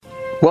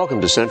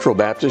Welcome to Central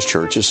Baptist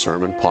Church's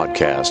Sermon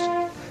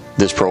Podcast.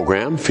 This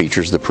program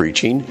features the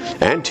preaching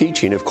and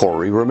teaching of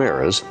Corey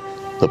Ramirez,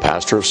 the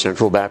pastor of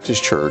Central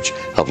Baptist Church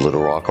of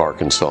Little Rock,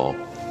 Arkansas.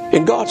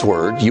 In God's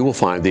Word, you will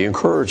find the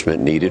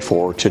encouragement needed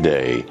for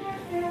today.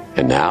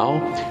 And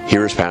now,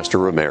 here is Pastor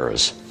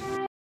Ramirez.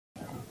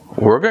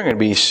 We're going to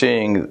be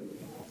seeing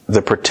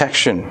the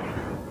protection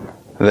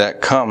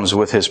that comes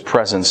with His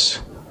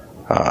presence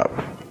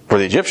for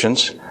the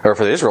Egyptians, or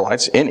for the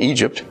Israelites in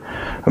Egypt,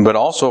 but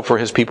also for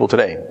His people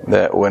today.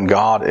 That when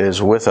God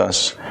is with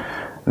us,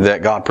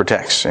 that God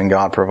protects and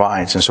God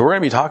provides. And so we're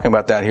going to be talking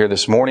about that here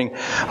this morning.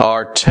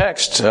 Our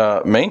text,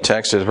 main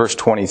text, is verse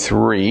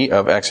 23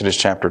 of Exodus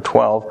chapter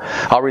 12.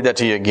 I'll read that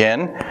to you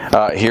again.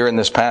 Here in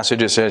this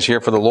passage it says here,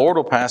 "For the Lord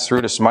will pass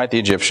through to smite the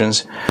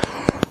Egyptians.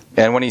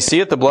 And when he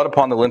seeth the blood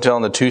upon the lintel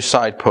and the two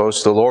side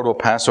posts, the Lord will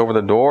pass over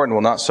the door and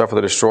will not suffer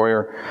the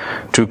destroyer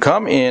to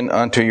come in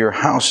unto your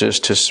houses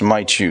to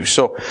smite you."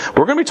 So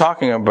we're going to be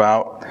talking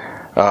about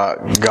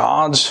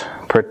God's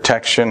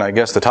protection. I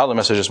guess the title of the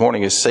message this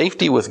morning is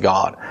Safety with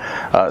God.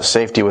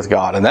 Safety with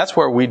God. And that's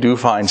where we do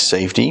find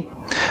safety.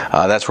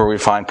 That's where we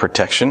find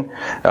protection.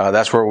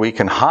 That's where we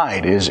can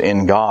hide, is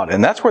in God.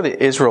 And that's where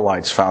the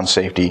Israelites found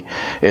safety,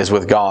 is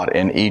with God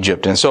in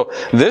Egypt. And so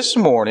this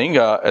morning,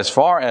 as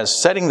far as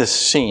setting the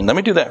scene, let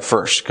me do that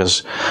first,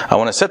 because I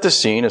want to set the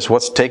scene as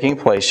what's taking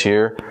place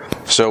here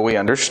so we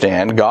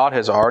understand. God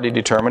has already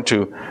determined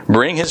to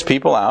bring His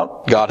people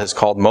out. God has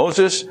called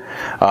Moses.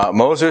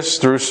 Moses,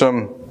 through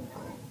some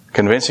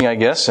convincing, I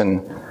guess,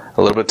 and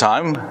a little bit of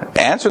time,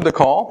 answered the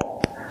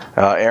call.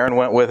 Aaron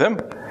went with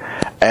him,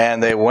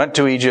 and they went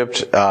to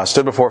Egypt,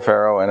 stood before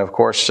Pharaoh, and of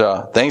course,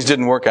 things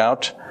didn't work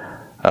out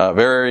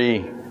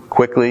very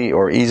quickly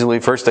or easily.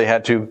 First, they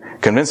had to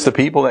convince the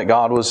people that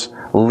God was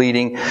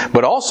leading,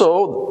 but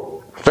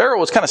also Pharaoh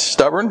was kind of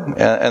stubborn,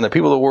 and the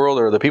people of the world,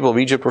 or the people of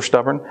Egypt, were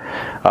stubborn,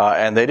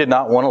 and they did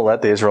not want to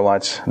let the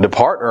Israelites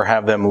depart or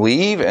have them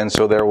leave, and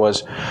so there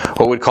was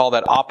what we'd call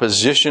that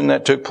opposition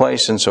that took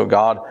place, and so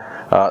God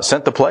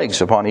sent the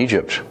plagues upon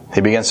Egypt.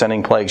 He began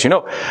sending plagues. You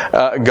know,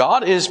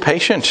 God is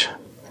patient,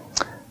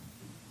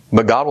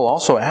 but God will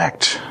also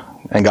act.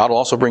 And God will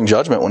also bring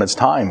judgment when it's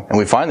time. And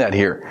we find that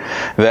here.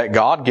 That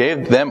God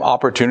gave them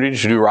opportunity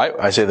to do right.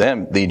 I say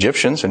them, the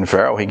Egyptians and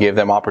Pharaoh, He gave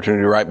them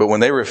opportunity to do right. But when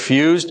they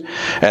refused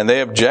and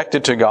they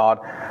objected to God,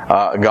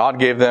 God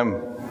gave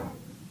them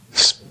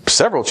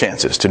several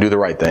chances to do the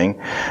right thing.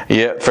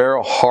 Yet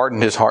Pharaoh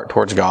hardened his heart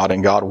towards God,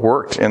 and God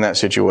worked in that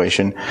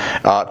situation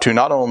to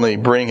not only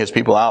bring His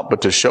people out,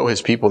 but to show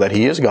His people that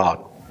He is God.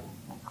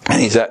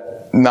 And He's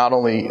not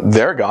only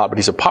their God, but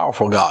He's a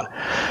powerful God.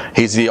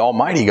 He's the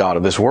almighty God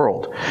of this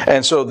world.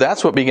 And so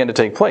that's what began to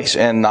take place.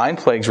 And 9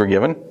 plagues were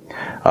given.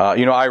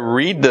 I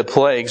read the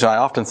plagues, and I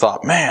often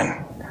thought,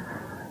 man,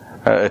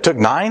 it took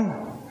 9?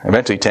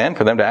 Eventually 10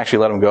 for them to actually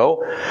let them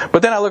go.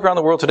 But then I look around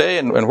the world today,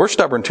 and we're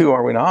stubborn too,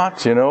 are we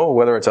not? You know,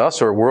 whether it's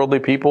us or worldly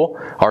people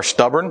are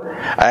stubborn.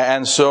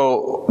 And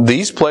so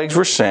these plagues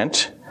were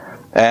sent,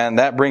 and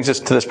that brings us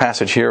to this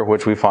passage here,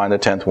 which we find the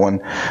 10th one,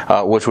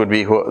 which would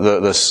be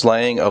the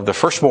slaying of the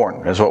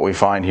firstborn, is what we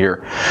find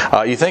here.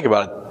 You think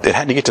about it, it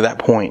had to get to that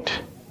point,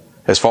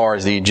 as far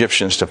as the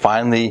Egyptians to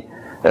finally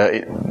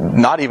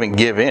not even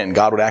give in.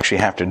 God would actually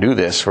have to do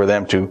this for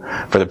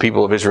the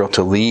people of Israel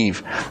to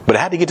leave. But it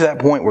had to get to that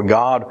point where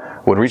God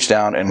would reach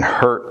down and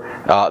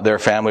hurt their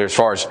family, as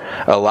far as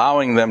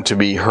allowing them to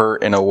be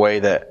hurt in a way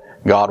that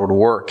God would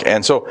work.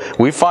 And so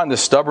we find the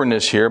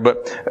stubbornness here.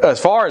 But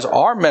as far as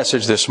our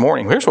message this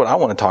morning, here's what I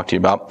want to talk to you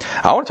about.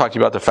 I want to talk to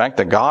you about the fact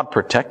that God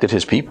protected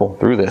His people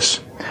through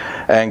this.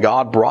 And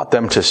God brought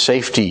them to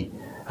safety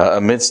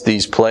amidst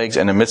these plagues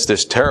and amidst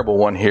this terrible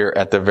one here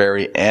at the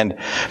very end.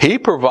 He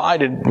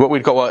provided what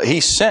we'd call, He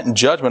sent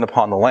judgment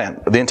upon the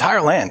land, the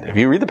entire land. If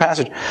you read the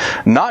passage,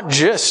 not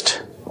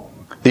just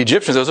the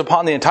Egyptians, it was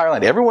upon the entire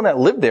land. Everyone that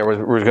lived there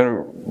was going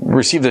to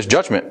receive this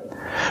judgment.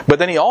 But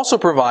then He also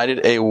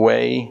provided a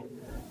way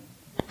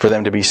for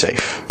them to be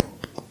safe.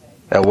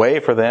 A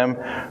way for them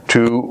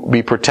to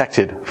be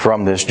protected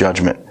from this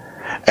judgment.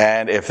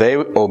 And if they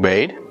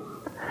obeyed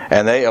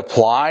and they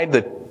applied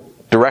the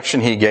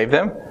direction He gave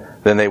them,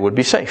 then they would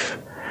be safe.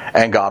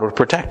 And God would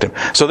protect them.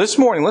 So this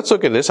morning, let's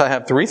look at this. I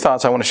have 3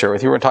 thoughts I want to share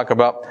with you. We're going to talk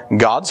about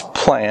God's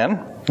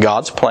plan,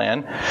 God's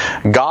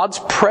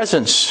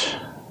presence.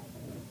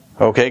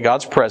 Okay,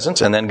 God's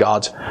presence, and then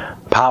God's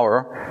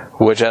power,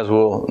 which, as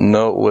we'll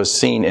note, was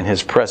seen in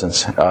His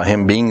presence,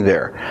 Him being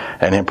there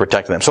and Him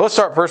protecting them. So let's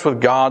start first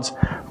with God's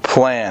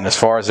plan, as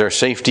far as their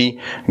safety,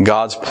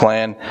 God's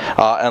plan.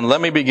 And let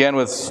me begin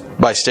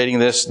by stating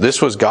this.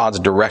 This was God's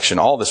direction.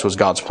 All this was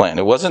God's plan.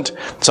 It wasn't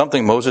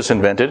something Moses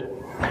invented.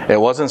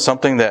 It wasn't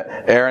something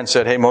that Aaron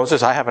said, "Hey,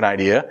 Moses, I have an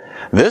idea."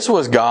 This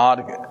was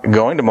God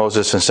going to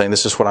Moses and saying,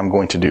 "This is what I'm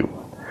going to do.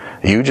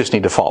 You just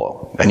need to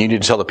follow. And you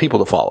need to tell the people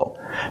to follow.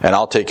 And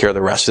I'll take care of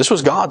the rest." This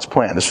was God's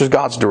plan. This was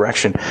God's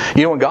direction.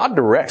 You know, when God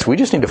directs, we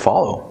just need to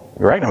follow.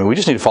 right? I mean, we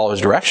just need to follow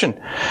His direction.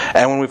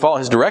 And when we follow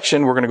His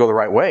direction, we're going to go the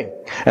right way.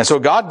 And so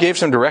God gave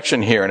some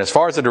direction here. And as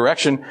far as the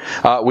direction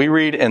we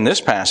read in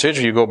this passage,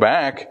 you go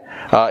back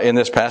in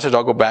this passage,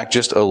 I'll go back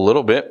just a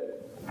little bit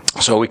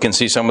so we can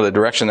see some of the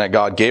direction that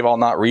God gave. I'll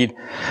not read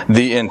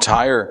the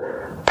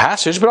entire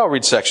passage, but I'll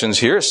read sections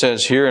here. It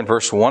says here in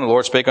verse 1, the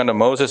Lord spake unto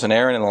Moses and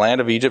Aaron in the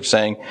land of Egypt,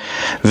 saying,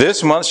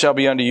 This month shall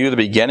be unto you the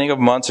beginning of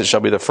months. It shall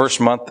be the first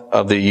month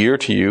of the year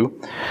to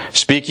you.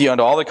 Speak ye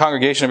unto all the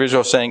congregation of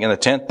Israel, saying, In the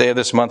 10th day of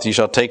this month ye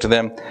shall take to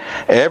them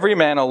every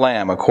man a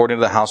lamb according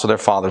to the house of their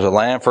fathers, a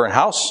lamb for an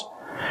house.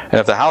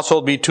 And if the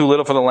household be too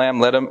little for the lamb,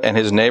 let him and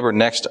his neighbor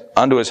next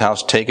unto his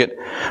house take it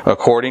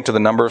according to the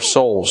number of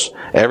souls.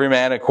 Every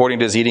man according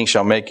to his eating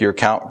shall make your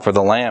account for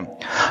the lamb.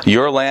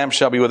 Your lamb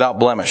shall be without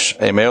blemish.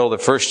 A male of the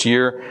first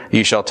year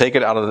ye shall take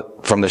it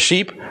from the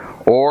sheep,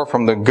 or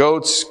from the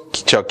goats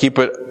shall keep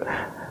it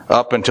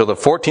up until the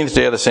 14th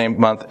day of the same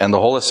month, and the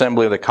whole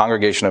assembly of the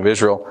congregation of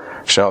Israel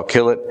shall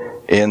kill it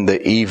in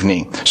the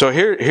evening. So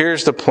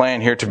here's the plan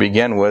here to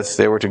begin with.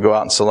 They were to go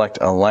out and select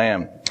a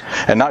lamb.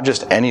 And not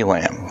just any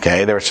lamb,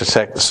 okay? They were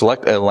to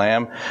select a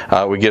lamb.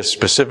 We give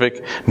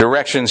specific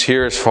directions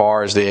here as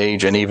far as the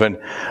age, and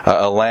even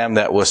a lamb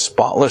that was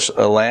spotless,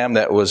 a lamb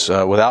that was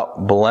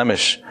without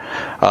blemish.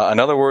 In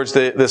other words,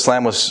 this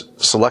lamb was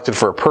selected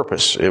for a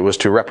purpose. It was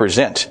to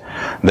represent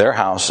their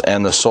house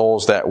and the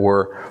souls that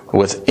were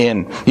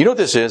within. You know what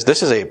this is?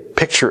 This is a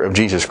picture of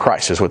Jesus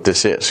Christ is what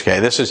this is,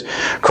 okay? This is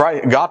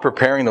God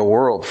preparing the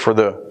world for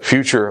the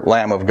future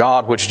Lamb of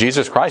God, which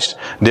Jesus Christ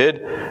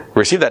did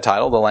receive that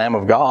title, the Lamb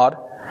of God.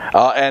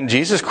 And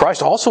Jesus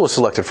Christ also was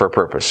selected for a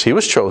purpose. He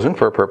was chosen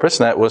for a purpose,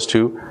 and that was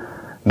to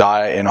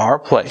die in our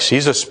place.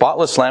 He's a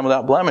spotless lamb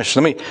without blemish.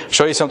 Let me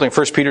show you something.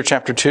 1 Peter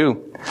chapter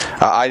 2.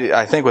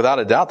 I think without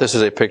a doubt this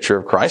is a picture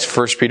of Christ.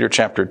 1 Peter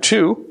chapter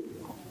 2.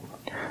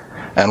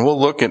 And we'll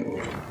look at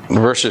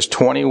verses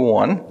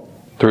 21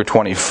 through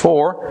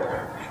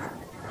 24.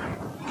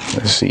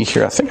 Let's see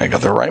here. I think I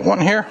got the right one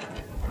here.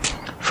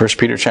 1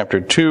 Peter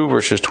chapter 2,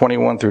 verses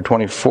 21 through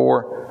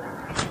 24.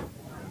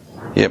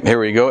 Yep, here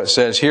we go. It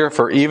says here,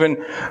 For even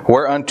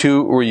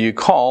whereunto were you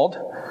called,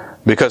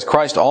 because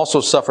Christ also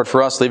suffered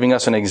for us, leaving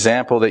us an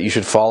example that you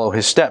should follow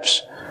His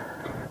steps,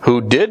 who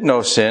did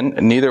no sin,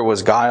 neither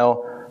was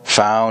guile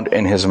found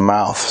in His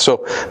mouth.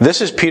 So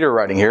this is Peter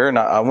writing here, and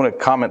I want to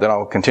comment that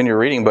I'll continue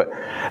reading, but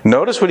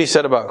notice what he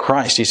said about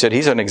Christ. He said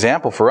He's an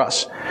example for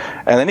us.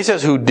 And then he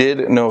says, who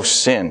did no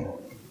sin,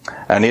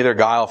 and neither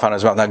guile found in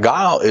His mouth. Now,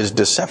 guile is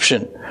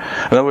deception.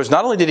 In other words,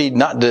 not only did He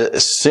not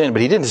sin,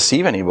 but He didn't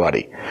deceive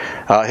anybody.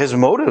 His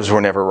motives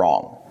were never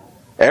wrong.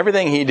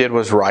 Everything He did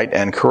was right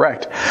and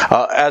correct.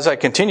 As I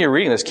continue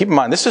reading this, keep in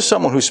mind, this is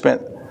someone who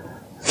spent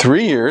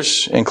 3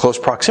 years in close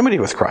proximity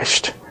with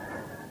Christ.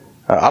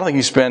 I don't think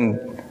you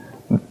spend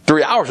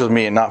 3 hours with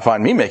me and not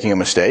find me making a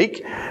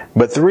mistake,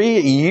 but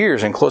 3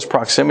 years in close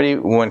proximity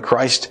when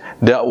Christ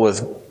dealt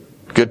with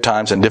good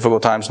times and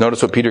difficult times.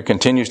 Notice what Peter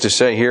continues to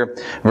say here,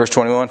 verse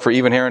 21, For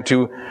even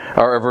hereunto,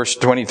 or verse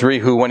 23,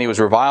 who when he was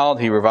reviled,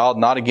 he reviled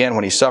not again.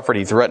 When he suffered,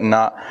 he threatened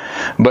not,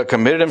 but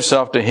committed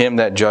himself to Him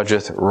that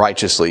judgeth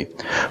righteously,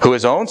 who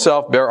His own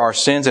self bare our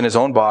sins in His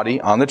own body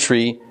on the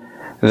tree,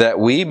 that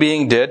we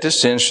being dead to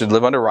sin should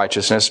live unto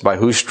righteousness, by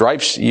whose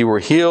stripes ye were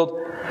healed.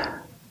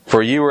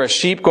 For ye were as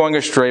sheep going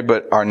astray,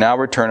 but are now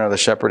returned unto the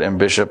shepherd and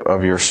bishop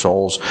of your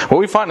souls. What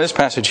we find in this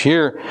passage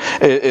here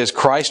is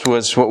Christ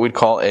was what we'd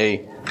call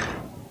a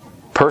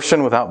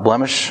person without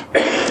blemish,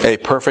 a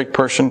perfect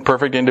person,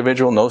 perfect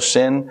individual, no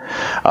sin,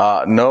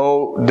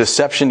 no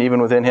deception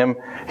even within Him.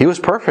 He was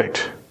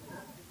perfect.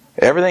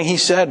 Everything He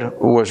said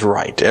was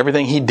right.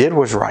 Everything He did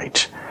was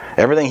right.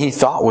 Everything He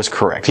thought was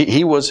correct.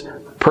 He was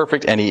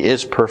perfect, and He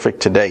is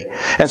perfect today.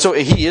 And so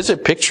He is a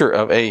picture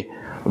of a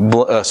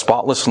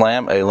spotless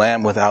lamb, a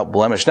lamb without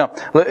blemish. Now,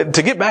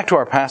 to get back to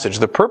our passage,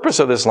 the purpose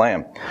of this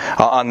lamb,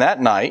 on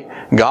that night,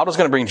 God was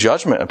going to bring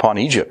judgment upon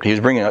Egypt. He was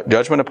bringing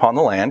judgment upon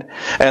the land.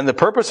 And the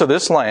purpose of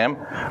this lamb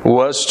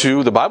was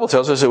to, the Bible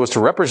tells us, it was to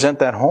represent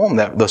that home,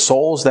 that the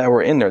souls that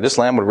were in there. This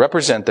lamb would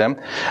represent them.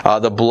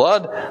 The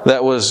blood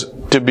that was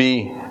to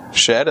be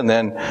shed and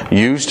then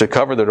used to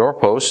cover the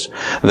doorposts,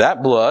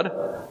 that blood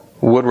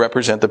would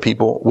represent the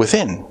people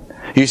within.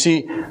 You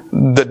see,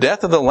 the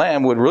death of the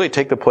lamb would really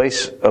take the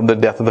place of the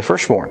death of the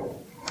firstborn.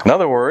 In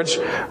other words,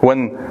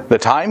 when the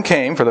time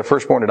came for the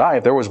firstborn to die,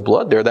 if there was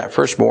blood there, that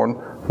firstborn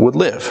would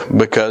live,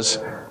 because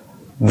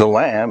the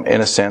lamb,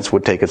 in a sense,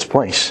 would take its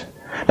place.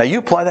 Now you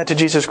apply that to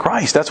Jesus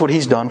Christ. That's what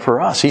He's done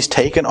for us. He's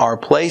taken our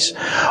place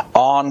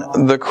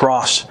on the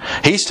cross.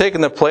 He's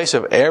taken the place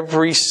of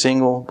every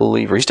single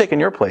believer. He's taken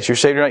your place. You're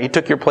saved or not, He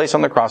took your place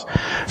on the cross.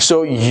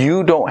 So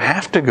you don't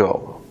have to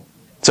go.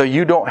 So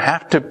you don't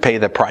have to pay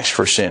the price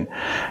for sin.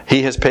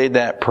 He has paid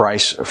that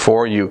price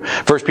for you.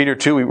 1 Peter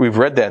 2, we've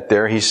read that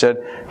there. He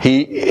said,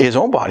 His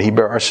own body, He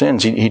bare our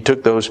sins. He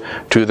took those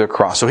to the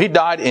cross. So He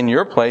died in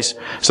your place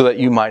so that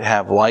you might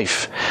have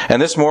life. And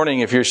this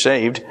morning, if you're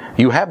saved,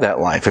 you have that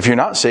life. If you're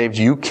not saved,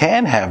 you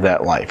can have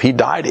that life. He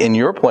died in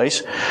your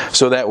place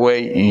so that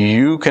way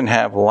you can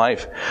have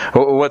life.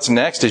 What's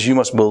next is you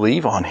must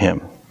believe on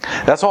Him.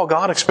 That's all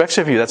God expects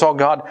of you. That's all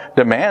God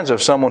demands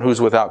of someone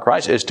who's without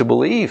Christ, is to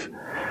believe.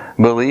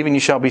 Believe and you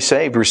shall be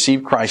saved.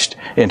 Receive Christ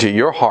into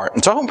your heart.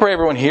 And so I hope and pray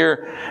everyone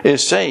here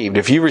is saved.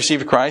 If you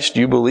received Christ,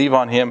 you believe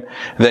on Him,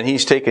 then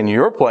He's taken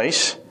your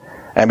place.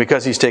 And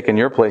because He's taken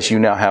your place, you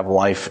now have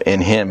life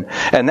in Him.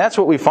 And that's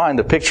what we find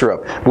the picture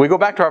of. We go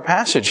back to our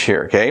passage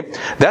here, okay?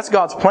 That's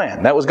God's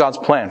plan. That was God's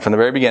plan from the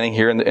very beginning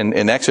here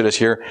in Exodus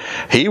here.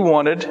 He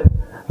wanted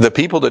the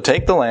people to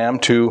take the lamb,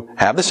 to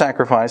have the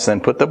sacrifice,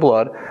 then put the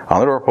blood on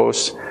the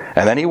doorposts,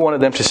 and then He wanted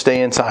them to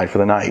stay inside for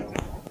the night.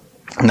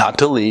 Not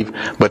to leave,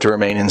 but to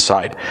remain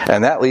inside.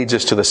 And that leads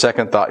us to the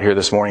second thought here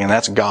this morning, and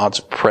that's God's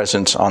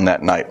presence on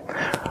that night.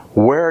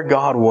 Where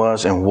God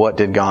was and what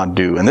did God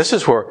do? And this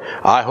is where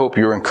I hope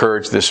you're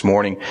encouraged this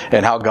morning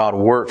and how God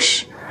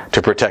works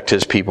to protect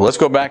His people. Let's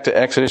go back to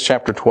Exodus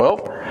chapter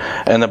 12.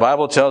 And the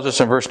Bible tells us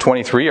in verse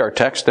 23, our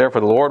text there, for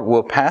the Lord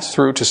will pass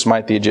through to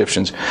smite the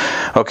Egyptians.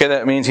 Okay,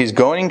 that means He's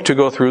going to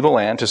go through the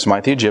land to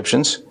smite the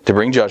Egyptians, to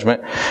bring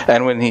judgment.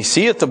 And when He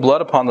seeth the blood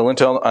upon the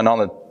lintel and on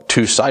the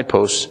two side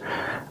posts,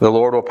 the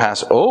Lord will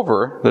pass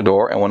over the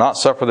door and will not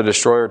suffer the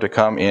destroyer to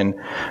come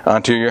in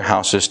unto your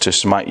houses to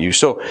smite you.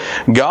 So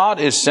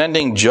God is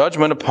sending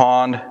judgment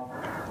upon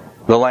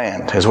the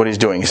land, is what He's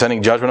doing. He's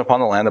sending judgment upon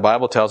the land. The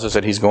Bible tells us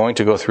that He's going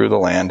to go through the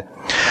land.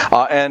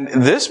 And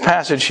this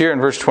passage here in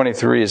verse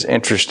 23 is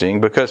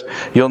interesting because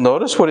you'll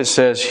notice what it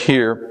says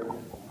here.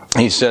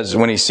 He says,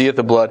 when He seeth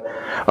the blood,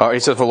 He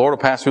says, the Lord will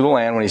pass through the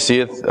land when He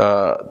seeth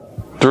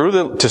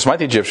to smite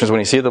the Egyptians, when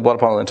He seeth the blood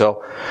upon the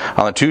lintel,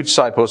 on the two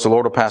side posts, the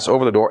Lord will pass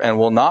over the door and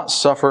will not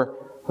suffer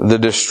the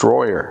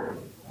destroyer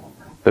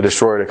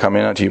to come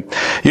in unto you.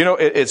 You know,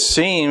 it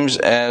seems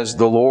as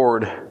the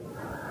Lord,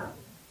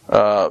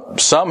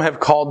 some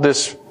have called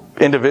this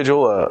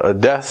individual a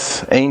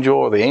death angel,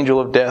 or the angel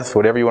of death,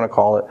 whatever you want to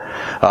call it.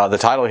 The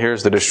title here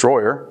is the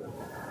destroyer.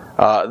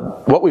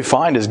 What we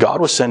find is God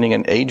was sending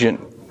an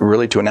agent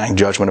really to enact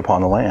judgment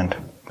upon the land,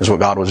 is what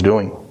God was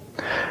doing.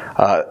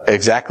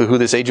 Exactly who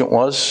this agent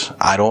was,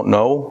 I don't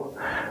know.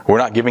 We're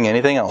not giving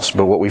anything else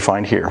but what we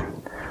find here.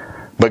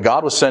 But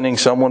God was sending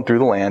someone through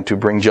the land to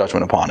bring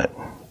judgment upon it.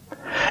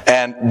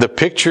 And the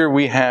picture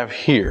we have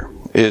here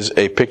is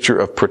a picture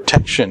of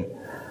protection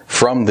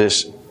from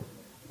this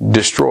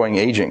destroying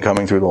agent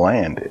coming through the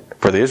land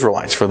for the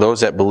Israelites, for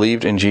those that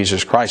believed in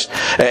Jesus Christ.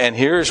 And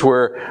here's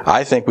where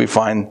I think we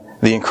find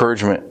the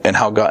encouragement and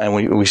how God, and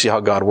we see how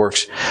God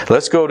works.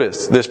 Let's go to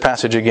this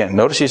passage again.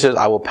 Notice He says,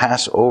 I will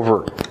pass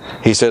over.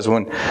 He says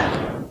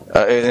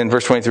in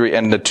verse 23,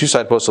 and the two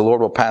side posts, the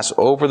Lord will pass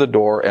over the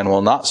door and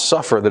will not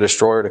suffer the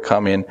destroyer to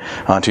come in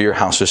unto your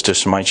houses to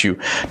smite you.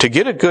 To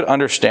get a good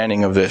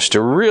understanding of this,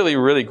 to really,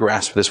 really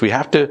grasp this, we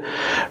got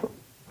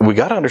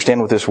to understand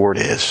what this word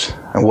is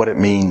and what it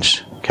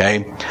means.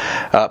 Okay,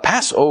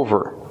 pass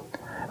over.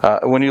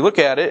 When you look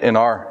at it in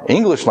our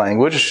English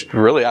language,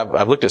 really,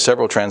 I've looked at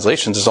several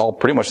translations. It's all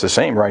pretty much the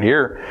same right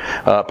here.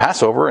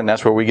 Passover, and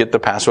that's where we get the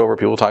Passover.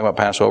 People talking about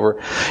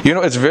Passover. You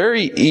know, it's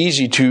very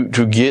easy to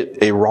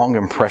get a wrong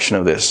impression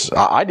of this.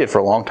 I did for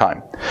a long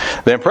time.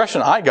 The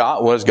impression I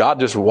got was God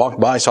just walked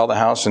by, saw the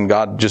house, and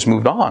God just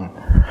moved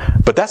on.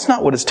 But that's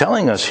not what it's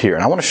telling us here,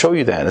 and I want to show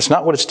you that. It's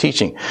not what it's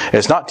teaching.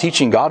 It's not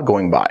teaching God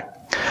going by.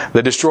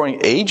 The destroying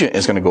agent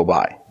is going to go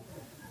by,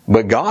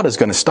 but God is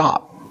going to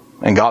stop.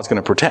 And God's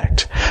going to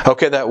protect.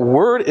 Okay, that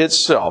word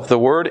itself, the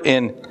word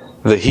in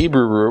the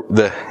Hebrew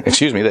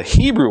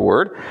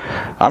word,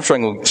 I'm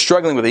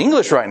struggling with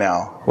English right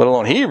now, let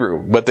alone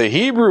Hebrew. But the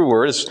Hebrew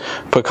word is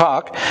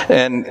pakak,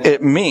 and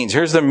it means,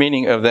 here's the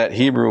meaning of that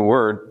Hebrew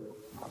word.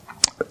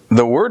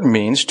 The word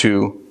means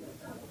to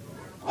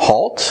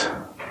halt.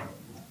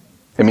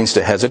 It means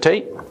to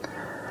hesitate.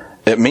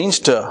 It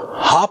means to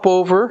hop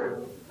over,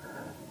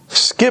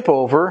 skip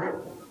over,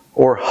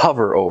 or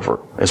hover over,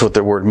 is what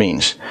the word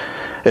means.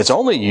 It's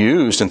only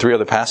used in 3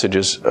 other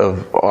passages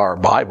of our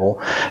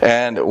Bible,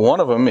 and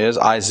one of them is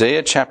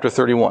Isaiah chapter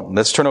 31.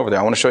 Let's turn over there.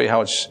 I want to show you how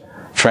it's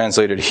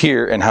translated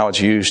here and how it's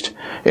used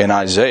in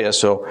Isaiah.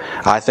 So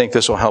I think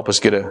this will help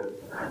us get a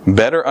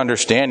better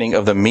understanding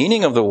of the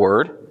meaning of the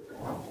word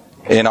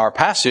in our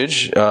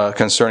passage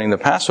concerning the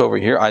Passover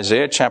here,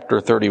 Isaiah chapter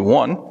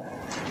 31.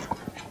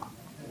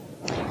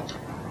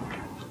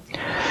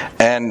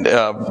 And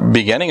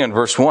beginning in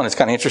verse 1, it's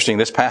kind of interesting.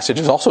 This passage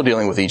is also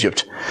dealing with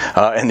Egypt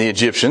and the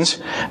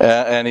Egyptians.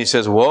 And he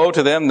says, woe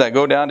to them that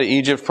go down to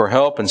Egypt for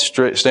help and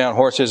stay on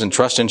horses and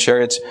trust in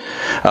chariots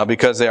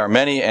because they are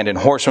many, and in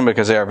horsemen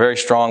because they are very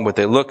strong, but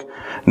they look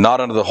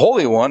not unto the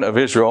Holy One of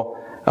Israel,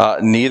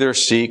 neither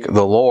seek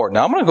the Lord.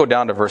 Now I'm going to go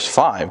down to verse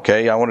 5,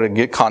 okay? I wanted to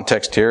get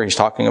context here. He's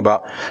talking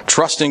about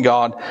trusting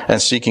God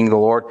and seeking the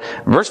Lord.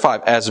 Verse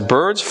 5, as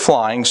birds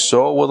flying,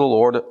 so will the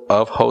Lord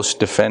of hosts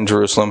defend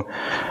Jerusalem.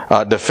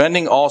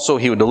 Defending also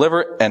he will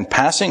deliver, and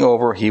passing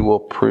over he will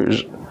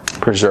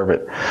preserve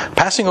it.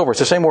 Passing over,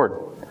 it's the same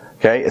word.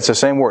 Okay, it's the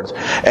same words.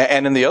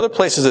 And in the other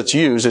places it's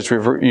used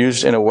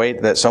in a way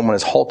that someone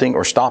is halting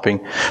or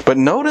stopping. But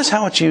notice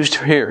how it's used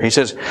here. He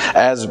says,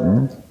 as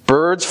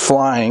birds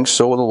flying,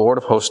 so will the Lord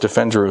of hosts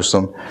defend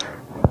Jerusalem,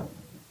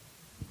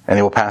 and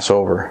he will pass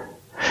over.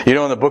 You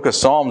know, in the book of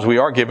Psalms, we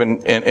are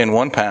given in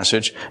one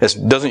passage, it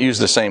doesn't use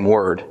the same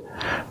word,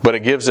 but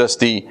it gives us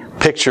the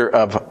picture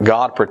of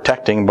God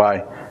protecting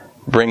by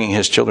bringing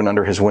His children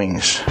under His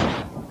wings.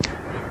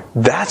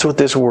 That's what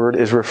this word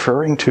is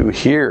referring to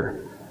here.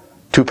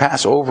 To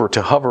pass over,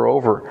 to hover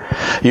over.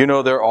 You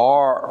know, there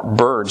are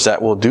birds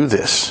that will do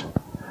this.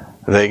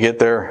 They get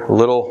their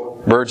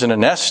little birds in a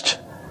nest,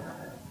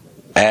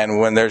 and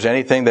when there's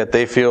anything that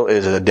they feel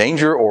is a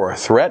danger or a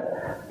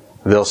threat,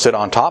 they'll sit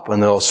on top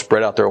and they'll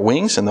spread out their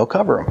wings and they'll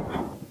cover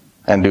them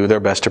and do their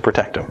best to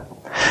protect them.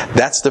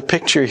 That's the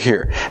picture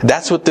here.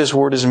 That's what this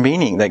word is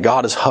meaning, that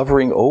God is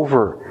hovering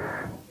over.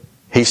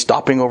 He's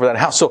stopping over that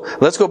house. So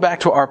let's go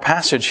back to our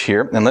passage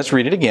here and let's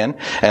read it again.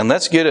 And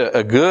let's get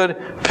a good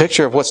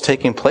picture of what's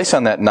taking place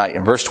on that night.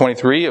 In verse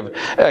 23 of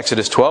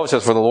Exodus 12, it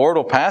says, "For the Lord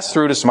will pass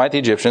through to smite the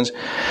Egyptians.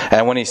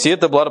 And when He seeth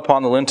the blood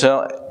upon the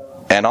lintel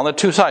and on the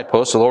two side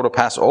posts, the Lord will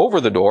pass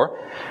over the door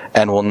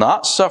and will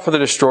not suffer the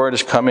destroyer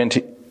to come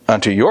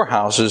unto your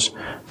houses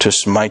to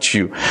smite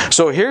you."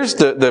 So here's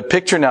the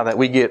picture now that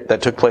we get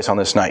that took place on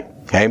this night.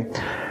 Okay,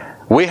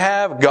 we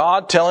have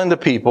God telling the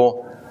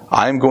people,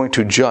 "I am going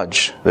to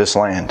judge this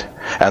land,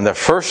 and the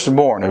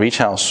firstborn of each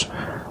house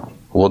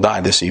will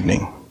die this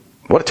evening."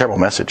 What a terrible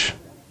message.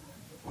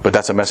 But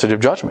that's a message of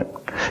judgment.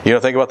 You know,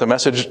 think about the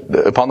message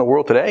upon the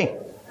world today.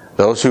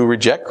 Those who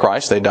reject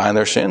Christ, they die in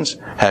their sins,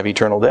 have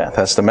eternal death.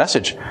 That's the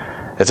message.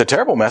 It's a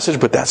terrible message,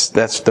 but that's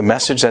the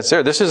message that's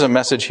there. This is a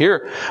message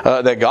here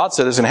that God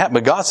said isn't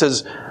happening. But God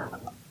says,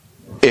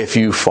 if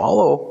you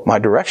follow my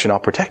direction, I'll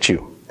protect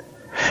you.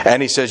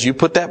 And He says, you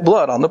put that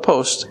blood on the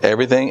post,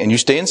 everything, and you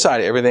stay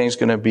inside, everything's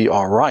going to be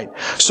all right.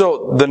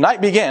 So the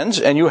night begins,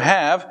 and you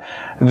have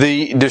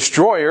the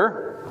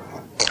destroyer,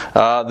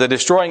 the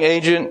destroying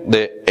agent,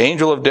 the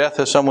angel of death,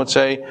 as some would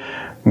say,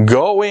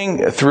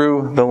 going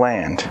through the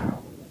land.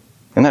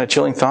 Isn't that a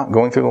chilling thought,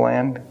 going through the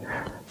land?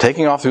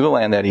 Taking off through the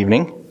land that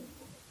evening.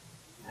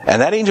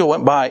 And that angel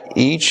went by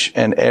each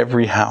and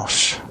every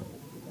house.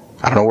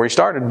 I don't know where he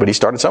started, but he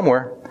started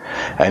somewhere.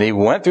 And he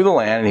went through the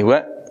land, and he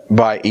went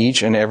by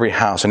each and every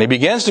house. And he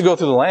begins to go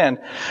through the land.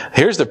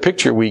 Here's the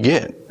picture we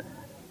get.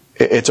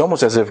 It's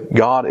almost as if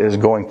God is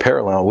going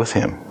parallel with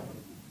him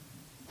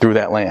through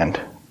that land.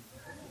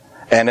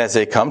 And as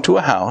they come to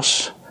a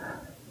house,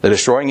 the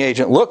destroying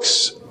agent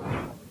looks,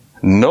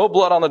 no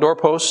blood on the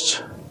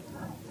doorposts,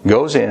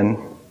 goes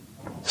in,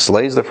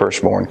 slays the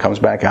firstborn, comes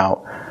back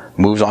out,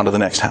 moves on to the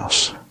next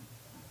house.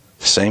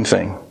 Same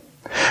thing.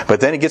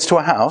 But then he gets to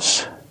a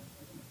house,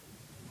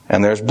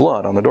 and there's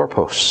blood on the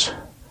doorposts.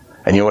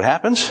 And you know what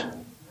happens?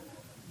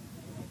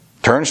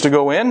 Turns to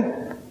go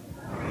in,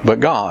 but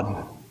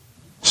God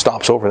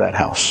stops over that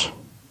house.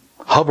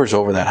 Hovers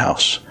over that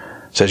house.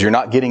 Says, you're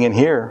not getting in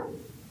here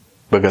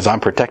because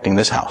I'm protecting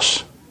this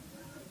house.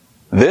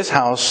 This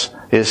house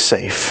is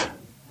safe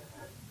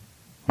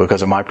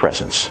because of my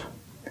presence.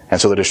 And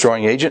so the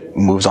destroying agent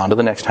moves on to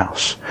the next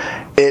house.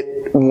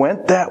 It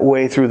went that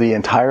way through the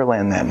entire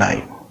land that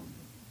night.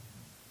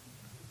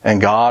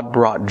 And God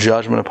brought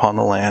judgment upon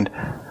the land.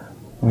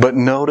 But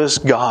notice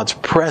God's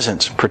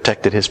presence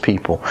protected His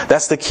people.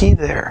 That's the key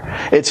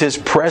there. It's His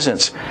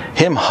presence.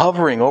 Him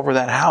hovering over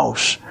that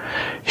house.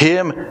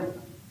 Him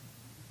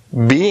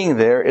being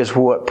there is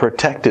what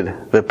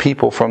protected the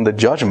people from the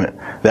judgment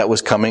that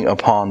was coming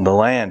upon the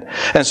land.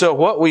 And so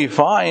what we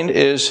find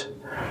is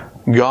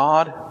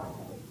God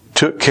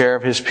took care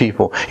of His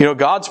people. You know,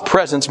 God's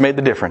presence made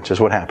the difference, is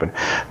what happened.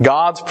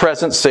 God's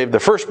presence saved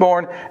the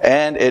firstborn,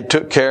 and it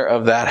took care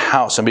of that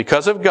house. And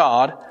because of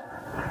God,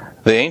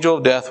 the angel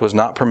of death was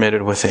not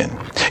permitted within.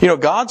 You know,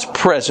 God's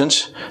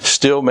presence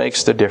still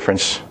makes the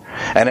difference.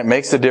 And it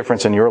makes the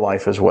difference in your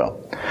life as well.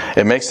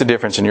 It makes the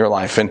difference in your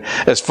life. And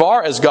as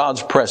far as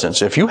God's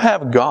presence, if you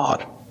have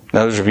God, in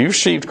other words, if you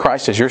received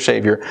Christ as your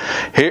Savior,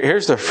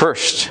 here's the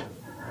first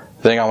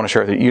thing I want to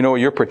share with you. You know,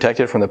 you're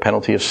protected from the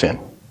penalty of sin.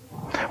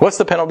 What's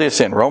the penalty of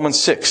sin? Romans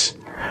 6.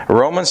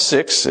 Romans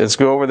 6, let's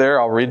go over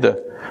there. I'll read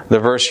the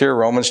verse here.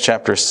 Romans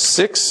chapter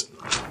 6.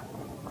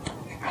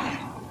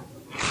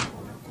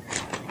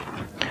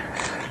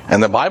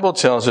 And the Bible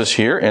tells us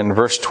here in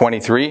verse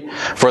 23,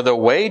 "For the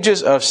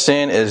wages of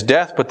sin is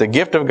death, but the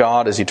gift of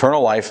God is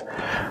eternal life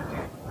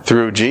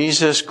through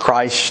Jesus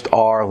Christ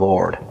our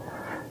Lord."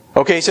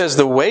 Okay, he says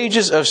the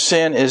wages of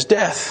sin is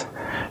death.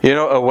 You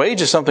know, a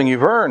wage is something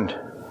you've earned.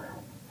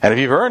 And if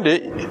you've earned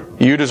it,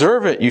 you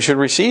deserve it. You should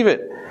receive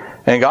it.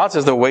 And God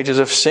says the wages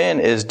of sin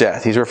is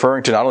death. He's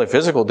referring to not only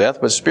physical death,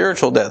 but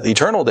spiritual death,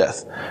 eternal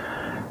death.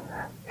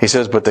 He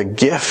says, but the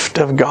gift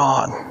of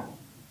God.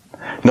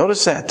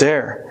 Notice that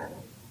there.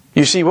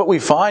 You see, what we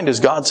find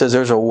is God says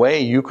there's a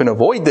way you can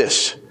avoid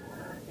this.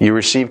 You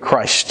receive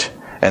Christ.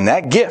 And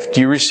that gift,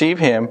 you receive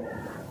Him,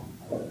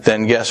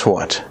 then guess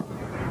what?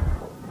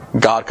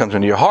 God comes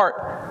into your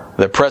heart,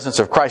 the presence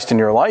of Christ in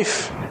your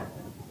life,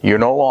 you're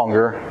no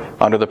longer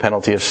under the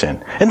penalty of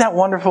sin. Isn't that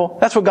wonderful?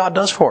 That's what God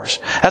does for us.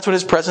 That's what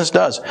His presence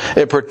does.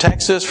 It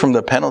protects us from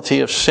the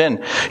penalty of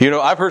sin. You know,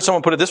 I've heard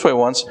someone put it this way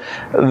once,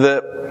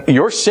 that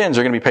your sins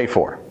are going to be paid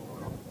for.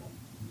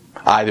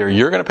 Either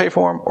you're going to pay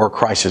for them or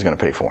Christ is going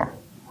to pay for them.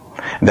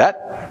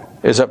 That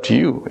is up to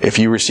you. If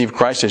you receive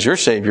Christ as your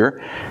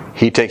Savior,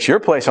 He takes your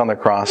place on the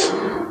cross.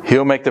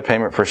 He'll make the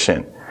payment for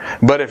sin.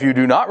 But if you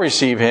do not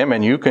receive Him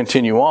and you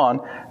continue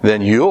on,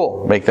 then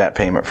you'll make that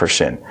payment for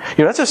sin.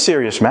 That's a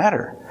serious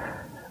matter.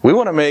 We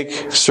want to make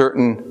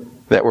certain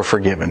that we're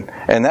forgiven.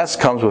 And that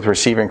comes with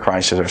receiving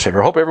Christ as our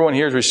Savior. I hope everyone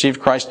here has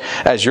received Christ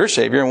as your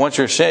Savior. And once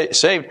you're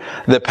saved,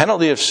 the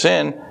penalty of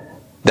sin,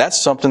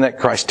 that's something that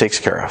Christ takes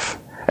care of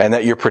and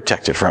that you're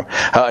protected from.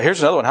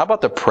 Here's another one. How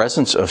about the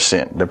presence of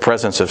sin? The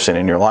presence of sin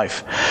in your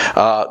life.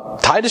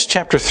 Titus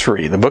chapter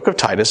 3, the book of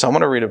Titus. I'm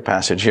going to read a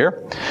passage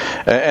here.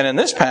 And in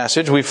this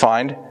passage, we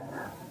find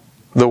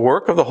the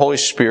work of the Holy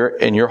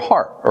Spirit in your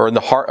heart, or in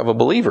the heart of a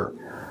believer.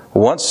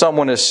 Once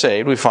someone is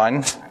saved, we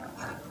find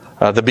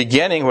the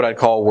beginning, what I'd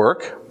call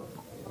work,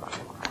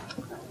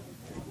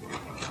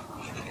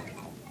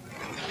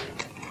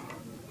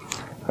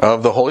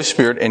 of the Holy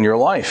Spirit in your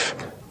life.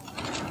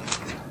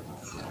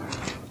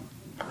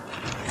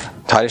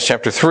 Titus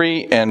chapter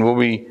 3, and we'll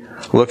be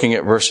looking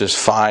at verses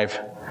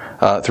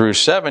 5 through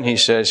 7. He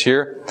says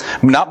here,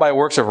 not by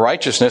works of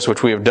righteousness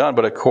which we have done,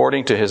 but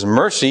according to His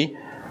mercy,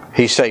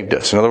 He saved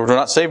us. In other words, we're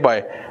not saved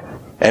by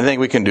anything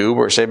we can do.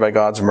 We're saved by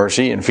God's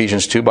mercy. In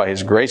Ephesians 2, by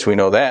His grace, we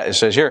know that. It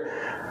says here,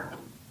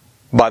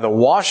 by the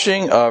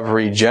washing of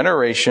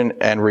regeneration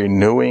and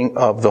renewing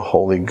of the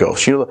Holy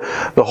Ghost.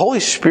 The Holy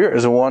Spirit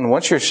is the one,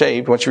 once you're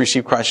saved, once you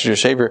receive Christ as your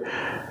Savior,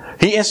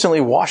 He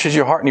instantly washes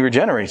your heart and He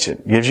regenerates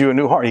it. Gives you a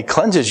new heart. He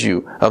cleanses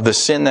you of the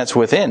sin that's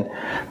within.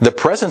 The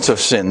presence of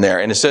sin there.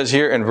 And it says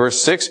here in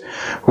verse 6,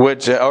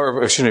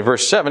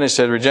 verse 7, it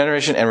says,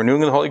 regeneration and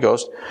renewing of the Holy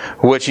Ghost,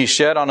 which He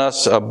shed on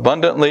us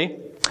abundantly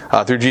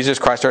through Jesus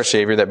Christ our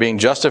Savior, that being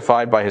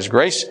justified by His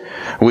grace,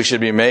 we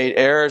should be made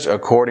heirs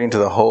according to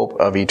the hope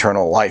of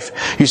eternal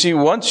life. You see,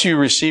 once you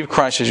receive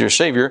Christ as your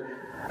Savior,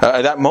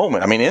 at that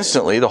moment,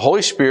 instantly, the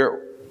Holy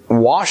Spirit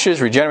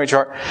washes, regenerates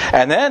your heart,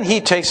 and then He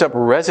takes up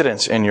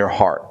residence in your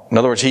heart. In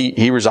other words,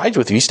 He resides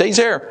with you. He stays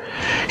there.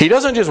 He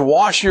doesn't just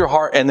wash your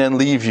heart and then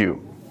leave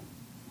you.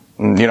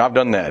 I've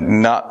done that.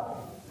 Not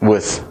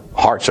with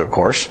hearts, of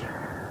course.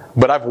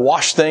 But I've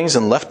washed things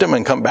and left them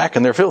and come back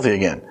and they're filthy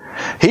again.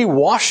 He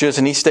washes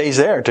and He stays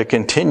there to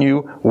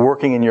continue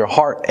working in your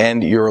heart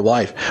and your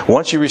life.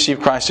 Once you receive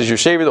Christ as your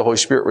Savior, the Holy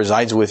Spirit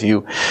resides with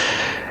you.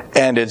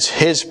 And it's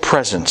His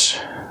presence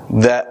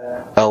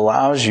that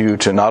allows you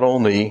to not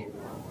only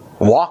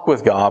walk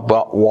with God,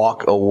 but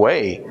walk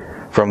away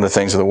from the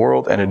things of the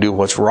world and to do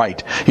what's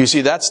right. You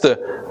see, that's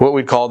what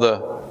we call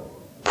the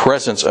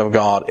presence of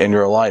God in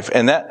your life.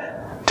 And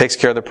that takes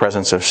care of the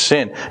presence of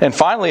sin. And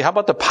finally, how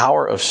about the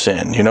power of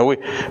sin?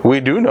 We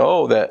do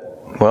know that,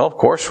 well, of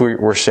course,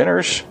 we're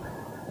sinners.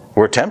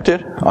 We're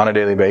tempted on a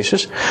daily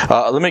basis.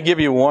 Let me give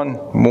you one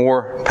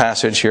more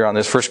passage here on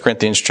this. 1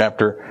 Corinthians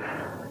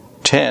chapter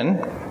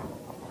 10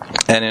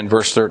 and in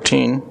verse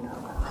 13.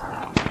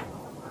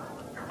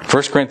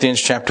 1 Corinthians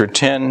chapter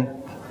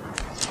 10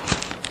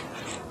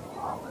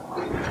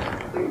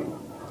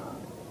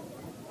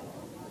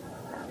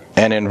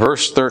 and in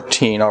verse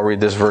 13, I'll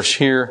read this verse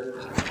here,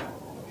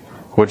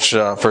 which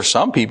for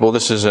some people,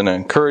 this is an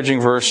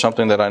encouraging verse,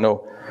 something that I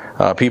know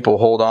people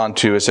hold on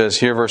to. It says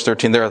here, verse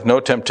 13, there hath no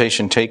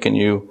temptation taken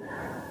you,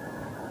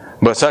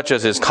 but such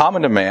as is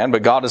common to man,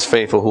 but God is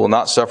faithful, who will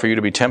not suffer you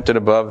to be tempted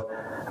above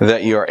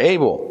that you are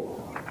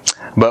able,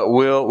 but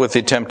will with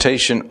the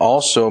temptation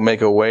also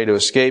make a way to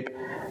escape,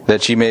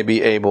 that ye may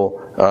be able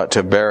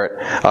to bear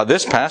it.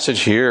 This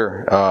passage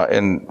here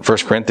in 1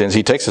 Corinthians,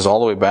 he takes us all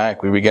the way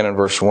back. We begin in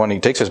verse 1. He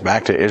takes us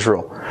back to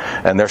Israel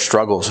and their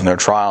struggles and their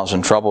trials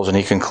and troubles. And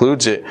he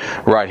concludes it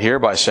right here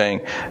by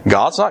saying,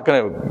 God's not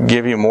going to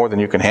give you more than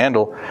you can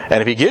handle.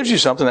 And if He gives you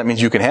something, that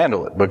means you can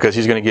handle it, because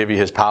He's going to give you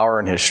His power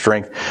and His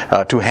strength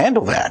to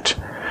handle that.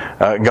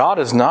 God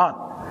is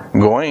not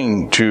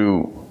going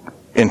to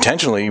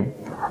intentionally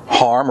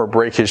harm or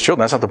break His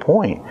children. That's not the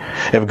point.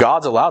 If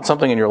God's allowed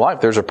something in your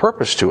life, there's a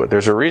purpose to it.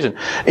 There's a reason.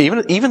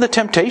 Even the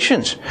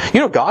temptations.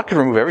 God could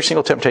remove every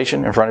single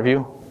temptation in front of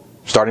you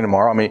starting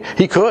tomorrow.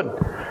 He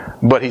could,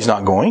 but He's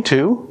not going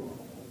to.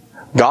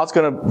 God's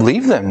going to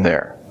leave them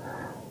there.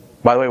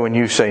 By the way, when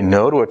you say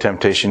no to a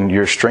temptation,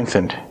 you're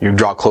strengthened. You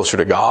draw closer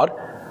to God,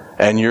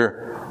 and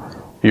your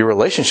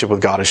relationship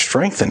with God is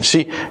strengthened.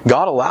 See,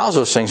 God allows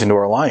those things into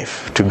our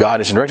life to guide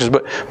us and direct us.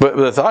 But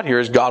the thought here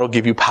is God will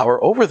give you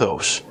power over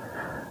those.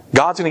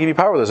 God's going to give you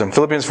power over those. In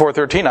Philippians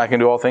 4:13, I can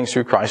do all things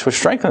through Christ which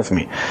strengtheneth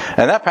me.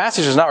 And that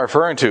passage is not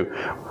referring to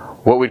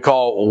what we'd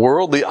call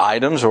worldly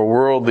items or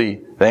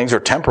worldly things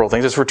or temporal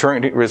things. It's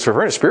referring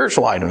to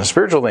spiritual items,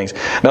 spiritual things.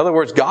 In other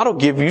words, God will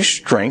give you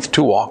strength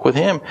to walk with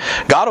Him.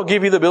 God will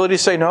give you the ability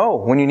to say no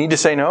when you need to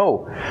say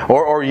no.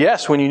 Or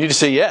yes when you need to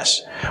say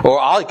yes. Or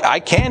I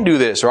can do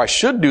this, or I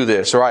should do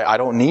this, or I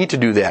don't need to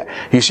do that.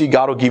 You see,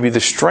 God will give you the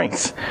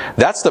strength.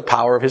 That's the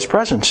power of His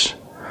presence.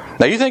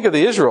 Now you think of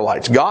the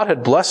Israelites. God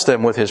had blessed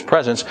them with His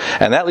presence,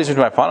 and that leads me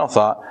to my final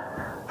thought.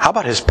 How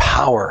about His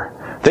power?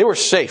 They were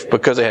safe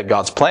because they had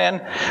God's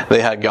plan,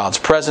 they had God's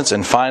presence,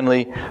 and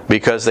finally,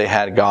 because they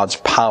had God's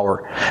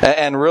power.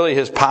 And really,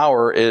 His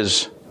power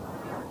is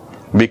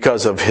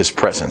because of His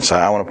presence.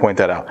 I want to point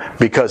that out.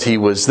 Because He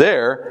was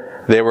there,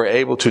 they were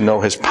able to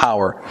know His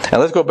power.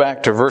 And let's go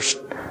back to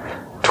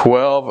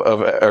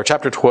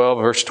chapter 12,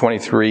 verse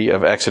 23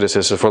 of Exodus.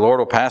 It says, "For the Lord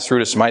will pass through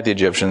to smite the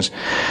Egyptians.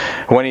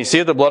 When He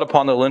seeth the blood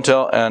upon the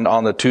lintel and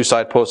on the two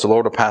side posts, the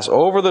Lord will pass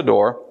over the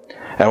door,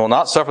 and will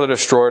not suffer the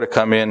destroyer to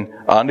come in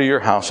unto your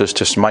houses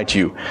to smite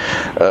you."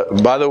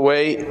 By the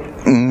way,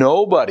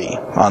 nobody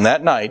on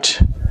that night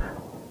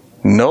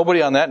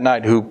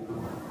who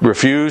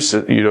refused,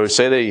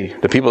 say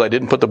the people that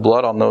didn't put the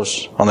blood on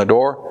the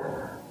door,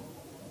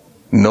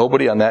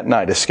 nobody on that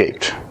night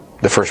escaped.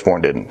 The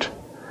firstborn didn't.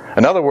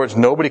 In other words,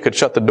 nobody could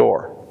shut the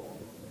door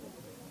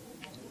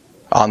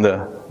on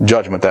the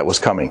judgment that was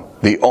coming.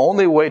 The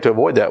only way to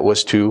avoid that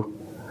was to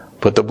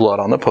put the blood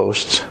on the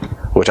posts,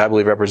 which I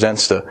believe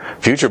represents the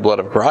future blood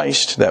of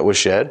Christ that was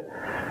shed,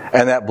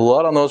 and that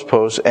blood on those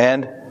posts,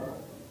 and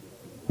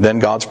then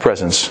God's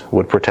presence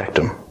would protect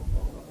them.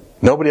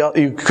 Nobody else,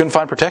 you couldn't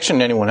find protection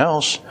in anyone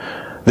else.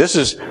 This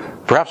is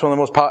perhaps one of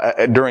the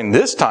most during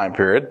this time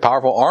period,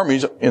 powerful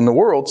armies in the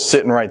world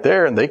sitting right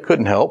there, and they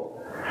couldn't help.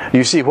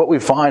 You see, what we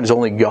find is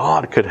only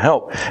God could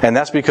help. And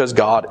that's because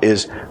God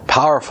is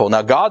powerful.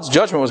 Now, God's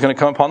judgment was going to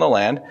come upon the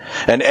land,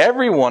 and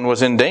everyone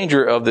was in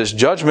danger of this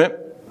judgment.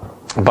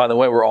 By the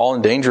way, we're all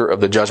in danger of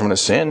the judgment of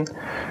sin.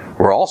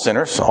 We're all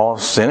sinners. All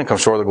sin and come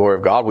short of the glory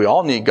of God. We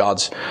all need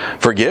God's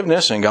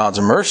forgiveness and God's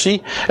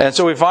mercy. And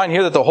so we find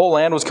here that the whole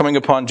land was coming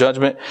upon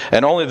judgment,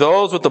 and only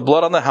those with the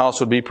blood on the house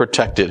would be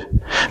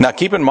protected. Now,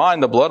 keep in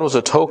mind, the blood was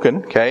a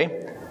token,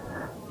 okay?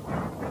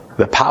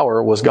 The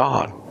power was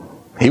God.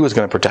 He was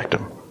going to protect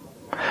them.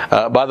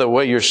 By the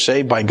way, you're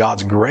saved by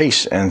God's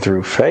grace and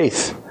through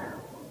faith.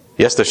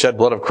 Yes, the shed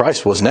blood of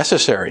Christ was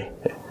necessary.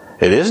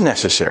 It is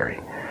necessary.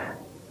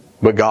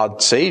 But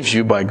God saves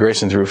you by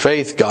grace and through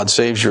faith. God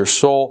saves your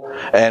soul.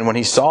 And when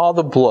He saw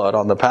the blood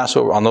on the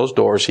Passover, on those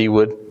doors, He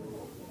would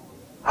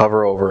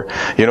hover over.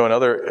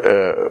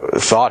 Another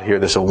thought here,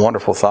 this is a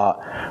wonderful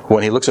thought.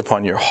 When He looks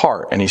upon your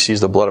heart and He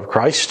sees the blood of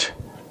Christ,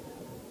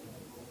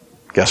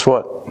 guess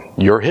what?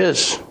 You're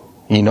His.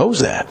 He knows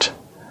that.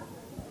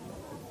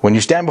 When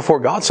you stand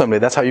before God someday,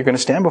 that's how you're going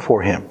to stand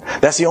before Him.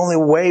 That's the only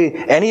way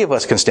any of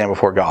us can stand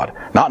before God.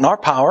 Not in our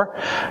power,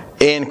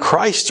 in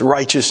Christ's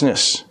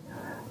righteousness,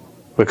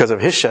 because of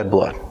His shed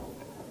blood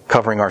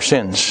covering our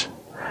sins.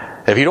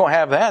 If you don't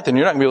have that, then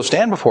you're not going to be able to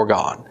stand before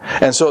God.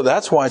 And so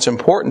that's why it's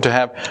important to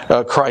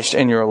have Christ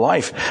in your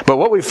life. But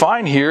what we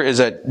find here is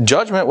that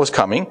judgment was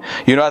coming.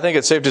 I think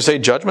it's safe to say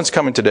judgment's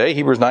coming today.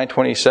 Hebrews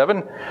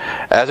 9:27.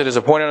 "As it is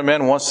appointed unto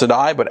men once to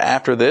die, but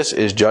after this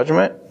is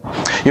judgment."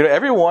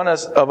 Every one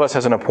of us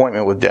has an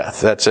appointment with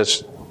death.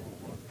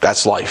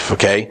 That's life,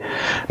 okay?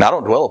 Now, I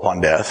don't dwell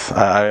upon death.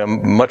 I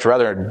much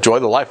rather enjoy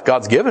the life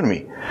God's given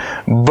me.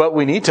 But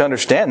we need to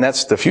understand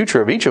that's the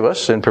future of each of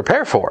us and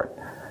prepare for it.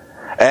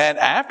 And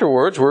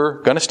afterwards,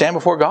 we're going to stand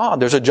before God.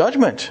 There's a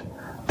judgment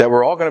that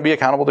we're all going to be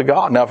accountable to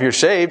God. Now, if you're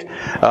saved,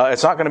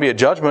 it's not going to be a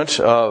judgment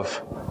of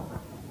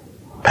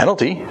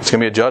penalty. It's going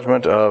to be a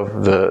judgment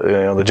of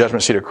the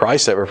judgment seat of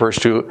Christ that refers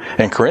to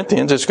in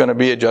Corinthians. It's going to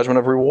be a judgment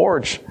of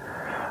rewards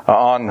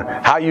on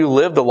how you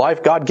live the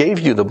life God gave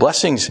you, the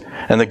blessings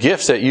and the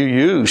gifts that you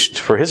used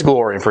for His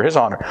glory and for His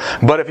honor.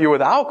 But if you're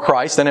without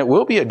Christ, then it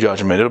will be a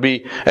judgment. It'll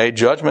be a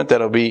judgment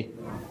that'll be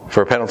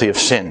for a penalty of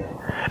sin.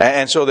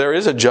 And so there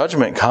is a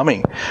judgment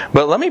coming.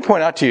 But let me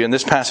point out to you in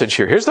this passage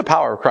here. Here's the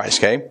power of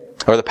Christ, okay?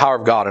 Or the power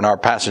of God in our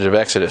passage of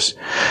Exodus.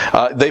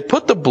 They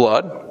put the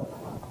blood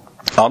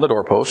on the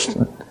doorpost,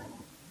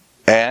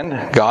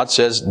 and God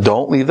says,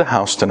 "Don't leave the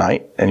house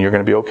tonight, and you're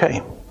going to be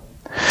okay."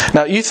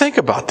 Now, you think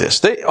about this.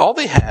 All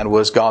they had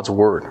was God's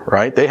Word,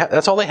 right?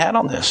 That's all they had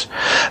on this.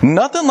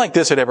 Nothing like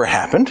this had ever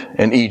happened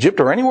in Egypt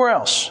or anywhere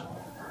else.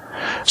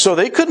 So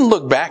they couldn't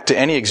look back to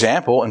any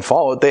example and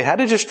follow it. They had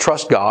to just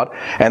trust God,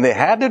 and they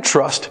had to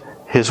trust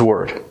His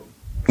Word.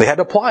 They had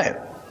to apply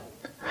it.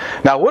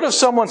 Now, what if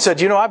someone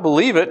said, I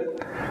believe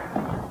it,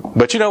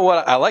 but you know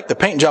what? I like the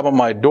paint job on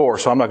my door,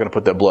 so I'm not going to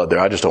put that blood there.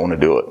 I just don't want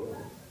to do it.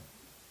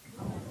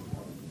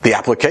 The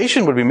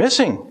application would be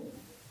missing,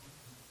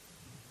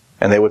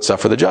 and they would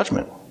suffer the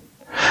judgment.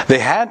 They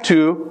had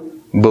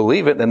to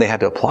believe it, and they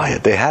had to apply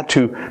it. They had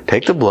to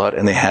take the blood,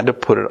 and they had to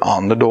put it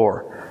on the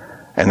door.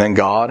 And then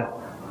God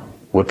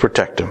would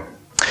protect them.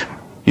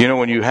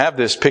 When you have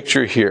this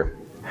picture here,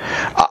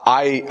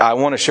 I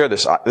want to share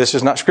this. This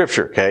is not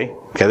Scripture, okay?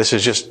 This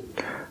is just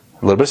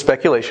a little bit of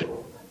speculation.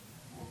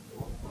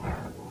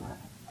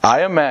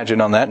 I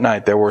imagine on that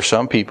night there were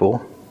some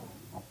people,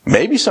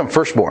 maybe some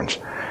firstborns.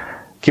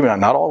 Keep in mind,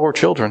 not all were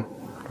children.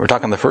 We're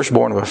talking the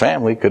firstborn of a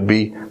family could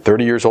be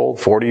 30 years old,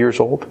 40 years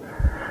old.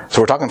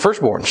 So we're talking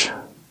firstborns.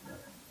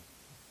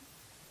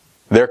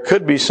 There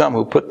could be some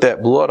who put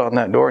that blood on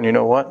that door, and you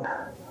know what?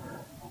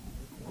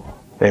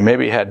 They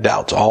maybe had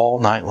doubts all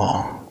night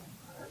long.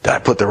 Did I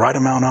put the right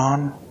amount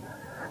on?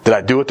 Did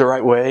I do it the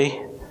right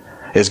way?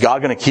 Is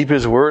God going to keep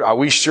His Word? Are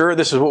we sure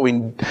this is what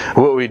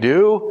we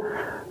do?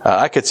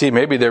 I could see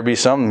maybe there'd be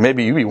some,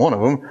 maybe you be one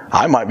of them,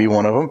 I might be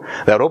one of them,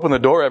 that would open the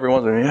door every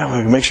once in a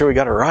while, make sure we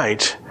got it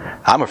right.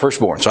 I'm a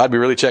firstborn, so I'd be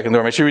really checking the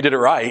door, make sure we did it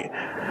right.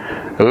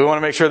 We want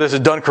to make sure this is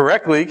done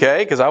correctly,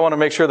 okay? Because I want to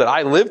make sure that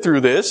I live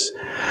through this.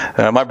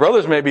 My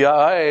brothers may be,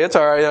 hey, it's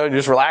all right,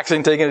 just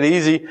relaxing, taking it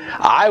easy.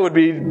 I would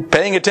be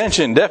paying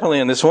attention, definitely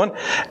in this one.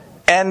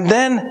 And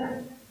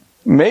then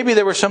maybe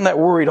there were some that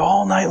worried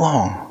all night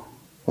long.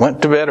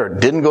 Went to bed or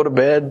didn't go to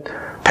bed,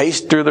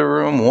 paced through the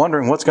room,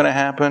 wondering what's going to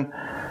happen.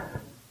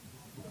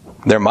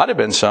 There might have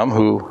been some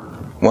who,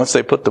 once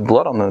they put the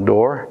blood on the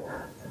door,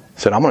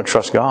 said, I'm going to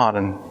trust God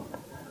and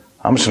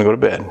I'm just going to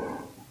go to bed.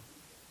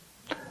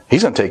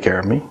 He's going to take care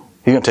of me.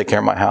 He's going to take care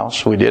of my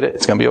house. We did it.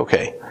 It's going to be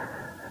okay.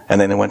 And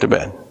then they went to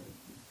bed.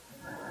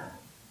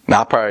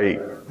 Now, I probably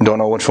don't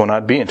know which one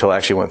I'd be until I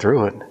actually went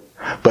through it.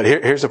 But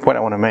here's the point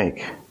I want to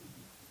make.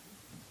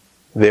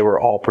 They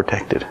were all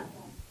protected.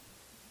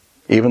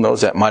 Even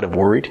those that might have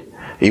worried,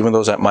 even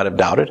those that might have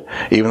doubted,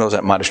 even those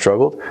that might have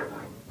struggled,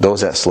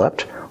 those that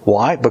slept.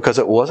 Why? Because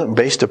it wasn't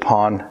based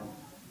upon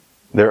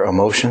their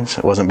emotions.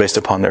 It wasn't based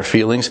upon their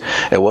feelings.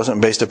 It wasn't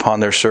based upon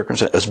their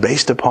circumstances. It was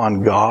based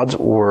upon God's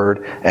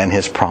Word and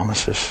His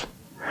promises.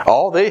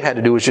 All they had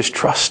to do was just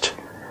trust,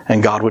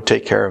 and God would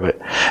take care of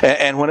it.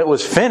 And when it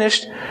was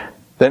finished,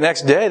 the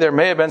next day, there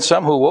may have been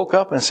some who woke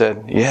up and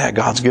said, yeah,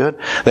 God's good.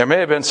 There may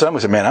have been some who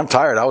said, man, I'm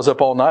tired. I was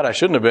up all night. I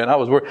shouldn't have been.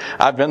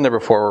 I've been there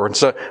before. And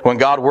so when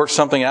God worked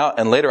something out,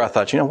 and later I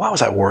thought, why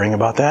was I worrying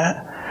about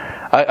that?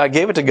 I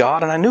gave it to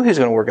God, and I knew He was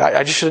going to work.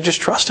 I just should have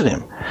just trusted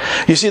Him.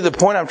 You see, the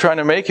point I'm trying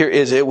to make here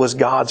is it was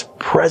God's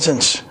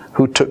presence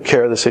who took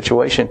care of the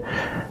situation.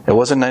 It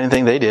wasn't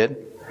anything they did.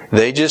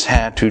 They just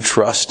had to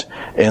trust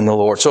in the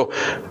Lord. So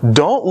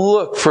don't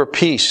look for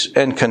peace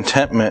and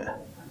contentment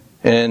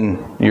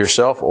in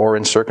yourself or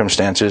in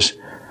circumstances.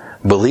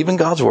 Believe in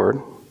God's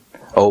Word,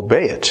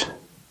 obey it,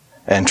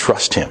 and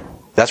trust Him.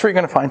 That's where you're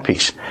going to find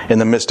peace, in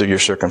the midst of your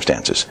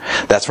circumstances.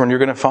 That's when you're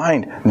going to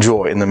find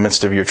joy in the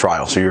midst of your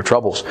trials or your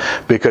troubles,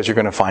 because you're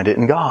going to find it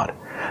in God,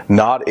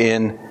 not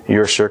in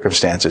your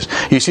circumstances.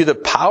 You see, the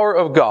power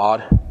of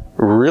God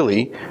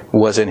really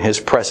was in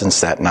His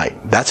presence that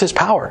night. That's His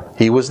power.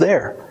 He was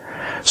there.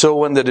 So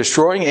when the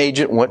destroying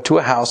agent went to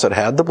a house that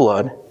had the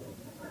blood,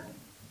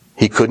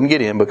 he couldn't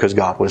get in because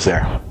God was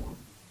there.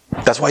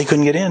 That's why he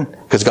couldn't get in,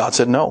 because God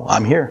said, no,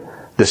 I'm here.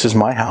 This is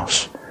my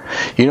house.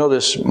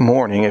 This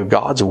morning, if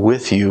God's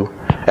with you,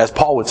 as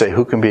Paul would say,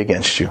 who can be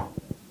against you?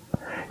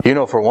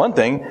 For one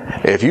thing,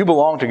 if you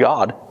belong to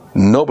God,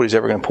 nobody's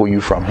ever going to pull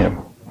you from Him.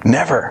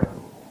 Never.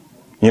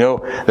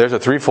 There's a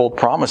threefold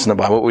promise in the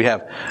Bible. We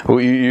have,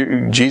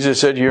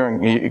 Jesus said you're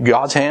in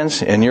God's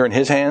hands and you're in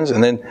His hands.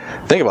 And then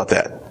think about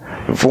that.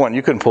 For one,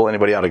 you couldn't pull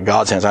anybody out of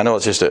God's hands. I know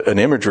it's just an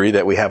imagery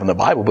that we have in the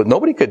Bible, but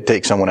nobody could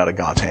take someone out of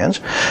God's hands.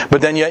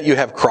 But then yet you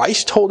have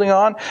Christ holding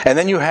on, and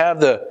then you have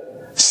the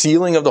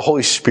sealing of the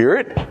Holy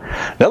Spirit.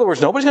 In other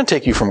words, nobody's going to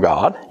take you from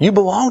God. You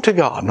belong to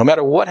God. No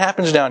matter what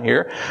happens down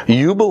here,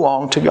 you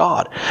belong to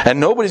God.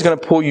 And nobody's going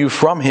to pull you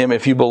from Him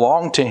if you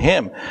belong to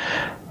Him.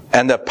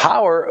 And the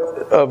power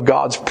of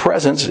God's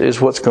presence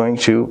is what's going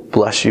to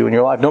bless you in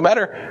your life. No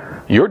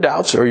matter your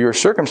doubts or your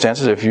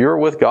circumstances, if you're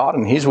with God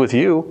and He's with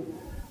you,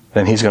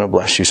 then He's going to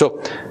bless you.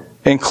 So,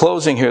 in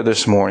closing here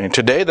this morning,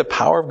 today the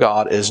power of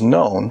God is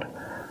known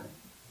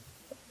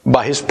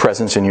by His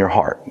presence in your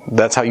heart.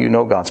 That's how you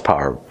know God's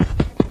power.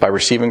 By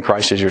receiving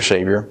Christ as your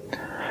Savior.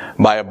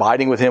 By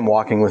abiding with Him,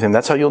 walking with Him.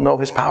 That's how you'll know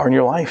His power in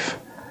your life.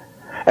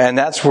 And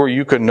that's where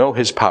you can know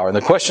His power. And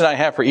the question I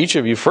have for each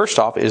of you, first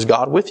off, is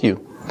God with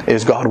you?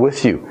 Is God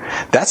with you?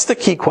 That's the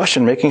key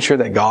question, making sure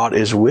that God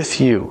is with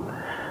you.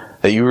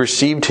 That you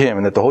received Him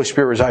and that the Holy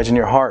Spirit resides in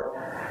your heart.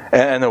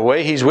 And the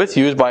way He's with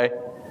you is by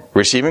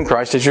receiving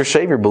Christ as your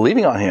Savior,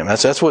 believing on Him.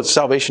 That's what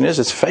salvation is.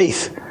 It's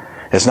faith.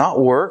 It's not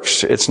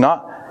works. It's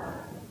not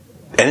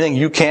anything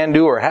you can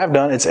do or have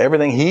done. It's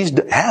everything He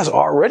has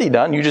already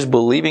done. You just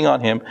believing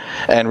on Him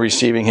and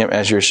receiving Him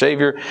as your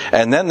Savior.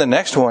 And then the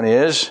next one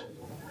is,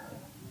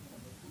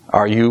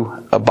 are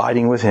you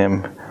abiding with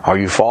Him? Are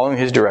you following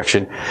His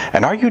direction?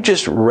 And are you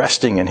just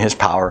resting in His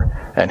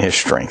power and His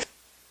strength?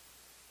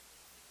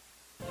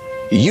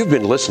 You've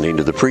been listening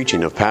to the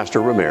preaching of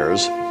Pastor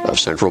Ramirez of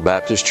Central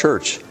Baptist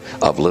Church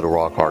of Little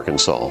Rock,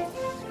 Arkansas.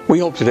 We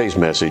hope today's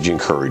message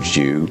encouraged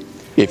you.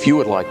 If you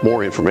would like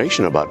more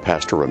information about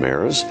Pastor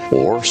Ramirez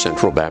or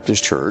Central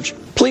Baptist Church,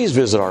 please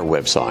visit our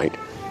website,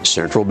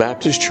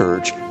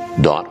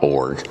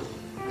 centralbaptistchurch.org.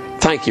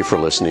 Thank you for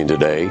listening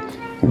today.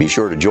 Be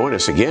sure to join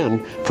us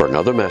again for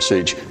another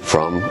message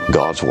from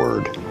God's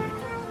Word.